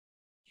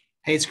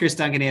Hey, it's Chris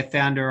Duncan here,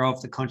 founder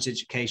of the Conscious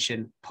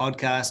Education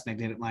podcast,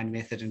 Magnetic Mind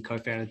Method, and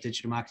co-founder of the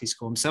Digital Marketing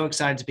School. I'm so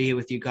excited to be here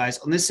with you guys.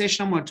 On this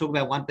session, I'm going to talk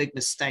about one big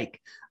mistake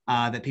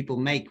that people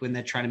make when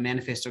they're trying to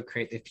manifest or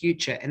create their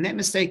future. And that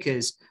mistake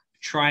is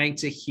trying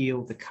to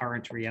heal the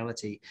current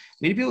reality.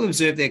 Many people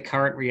observe their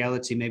current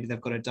reality. Maybe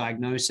they've got a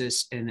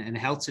diagnosis in a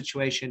health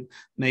situation.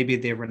 Maybe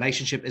their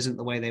relationship isn't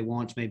the way they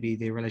want. Maybe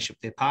their relationship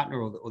with their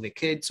partner or their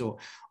kids, or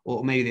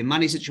maybe their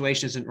money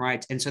situation isn't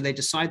right. And so they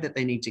decide that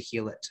they need to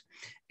heal it.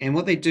 And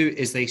what they do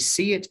is they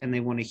see it and they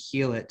want to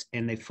heal it,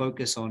 and they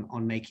focus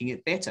on making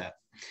it better.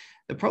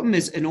 The problem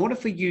is, in order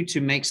for you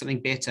to make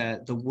something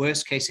better, the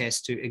worst case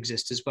has to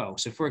exist as well.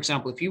 So for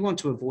example, if you want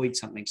to avoid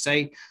something,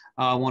 say,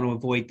 I want to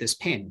avoid this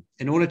pen.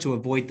 In order to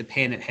avoid the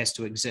pen, it has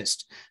to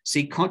exist.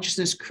 See,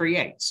 consciousness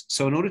creates.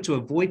 So in order to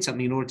avoid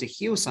something, in order to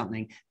heal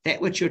something, that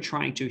which you're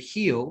trying to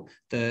heal,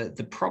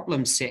 the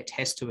problem set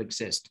has to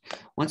exist.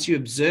 Once you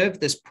observe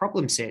this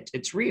problem set,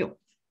 it's real.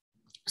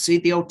 See,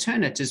 the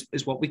alternative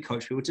is what we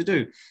coach people to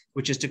do,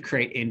 which is to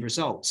create end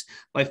results.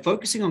 By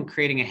focusing on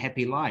creating a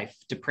happy life,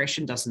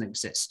 depression doesn't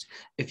exist.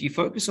 If you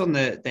focus on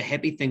the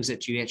happy things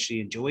that you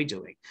actually enjoy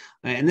doing,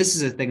 and this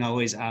is a thing I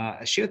always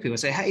share with people. I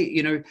say, hey,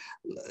 in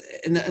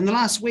the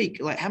last week,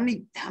 like how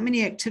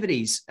many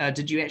activities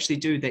did you actually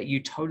do that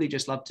you totally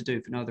just love to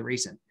do for no other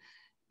reason?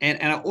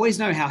 And I always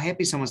know how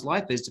happy someone's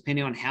life is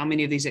depending on how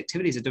many of these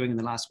activities are doing in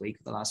the last week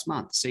or the last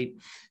month. See,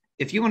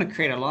 if you want to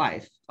create a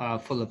life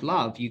full of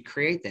love, you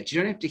create that. You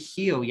don't have to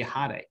heal your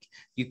heartache.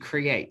 You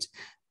create.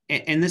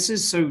 And this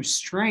is so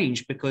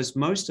strange because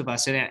most of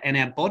us, and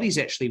our body's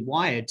actually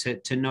wired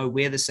to know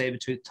where the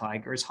saber-toothed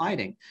tiger is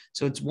hiding.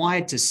 So it's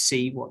wired to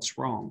see what's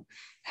wrong.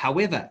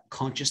 However,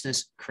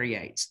 consciousness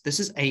creates.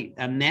 This is a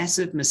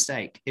massive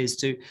mistake, is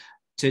to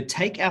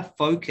take our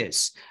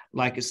focus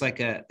like it's like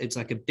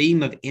a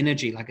beam of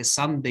energy, like a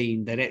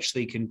sunbeam that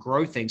actually can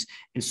grow things,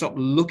 and stop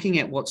looking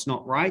at what's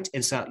not right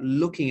and start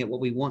looking at what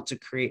we want to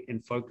create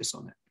and focus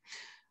on it.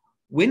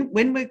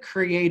 When we're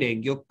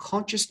creating, your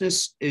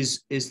consciousness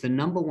is the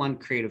number one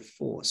creative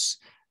force.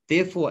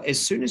 Therefore, as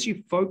soon as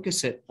you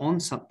focus it on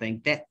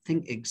something, that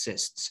thing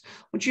exists.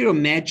 I want you to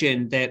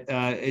imagine that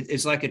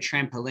it's like a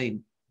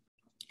trampoline.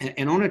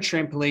 And on a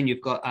trampoline,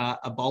 you've got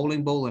a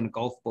bowling ball and a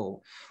golf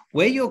ball.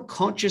 Where your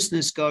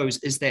consciousness goes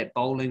is that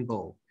bowling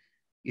ball.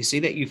 You see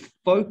that you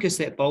focus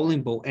that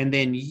bowling ball, and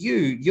then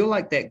you're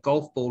like that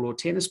golf ball or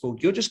tennis ball.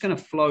 You're just going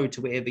to flow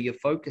to wherever your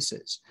focus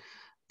is.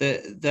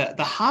 The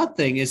hard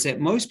thing is that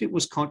most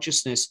people's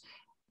consciousness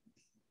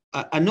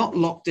are not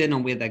locked in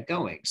on where they're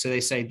going. So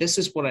they say, this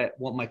is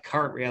what my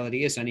current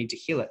reality is. I need to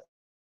heal it.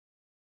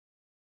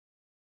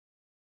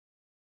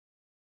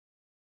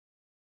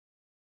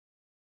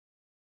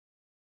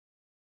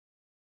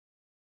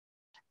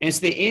 And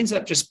so there ends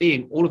up just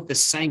being all of the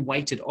same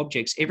weighted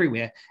objects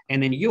everywhere.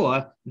 And then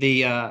you're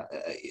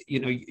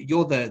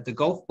you're the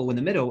golf ball in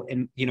the middle.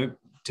 And,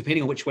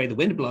 depending on which way the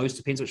wind blows,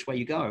 depends which way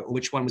you go or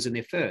which one was in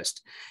there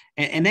first.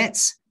 And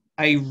that's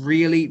a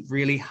really,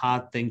 really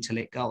hard thing to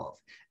let go of,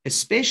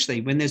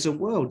 especially when there's a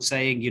world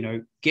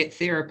saying, get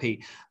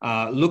therapy,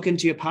 look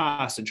into your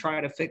past and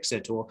try to fix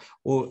it, or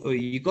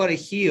you got to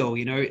heal,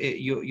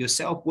 your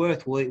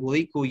self-worth will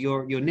equal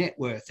your net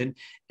worth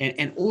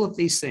and all of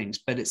these things,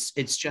 but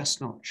it's just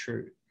not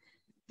true.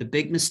 The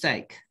big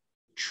mistake,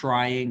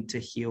 trying to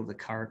heal the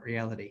current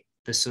reality.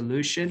 The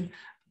solution,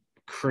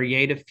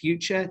 create a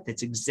future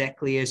that's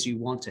exactly as you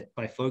want it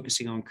by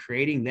focusing on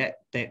creating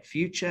that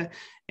future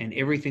and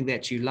everything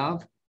that you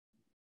love.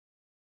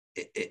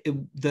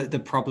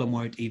 The problem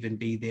won't even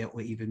be there or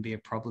even be a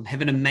problem.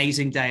 Have an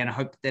amazing day, and I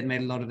hope that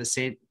made a lot of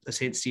sense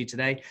to you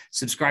today.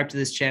 Subscribe to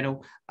this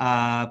channel,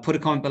 put a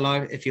comment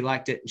below if you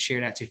liked it, and share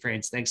it out to your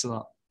friends. Thanks a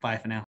lot. Bye for now.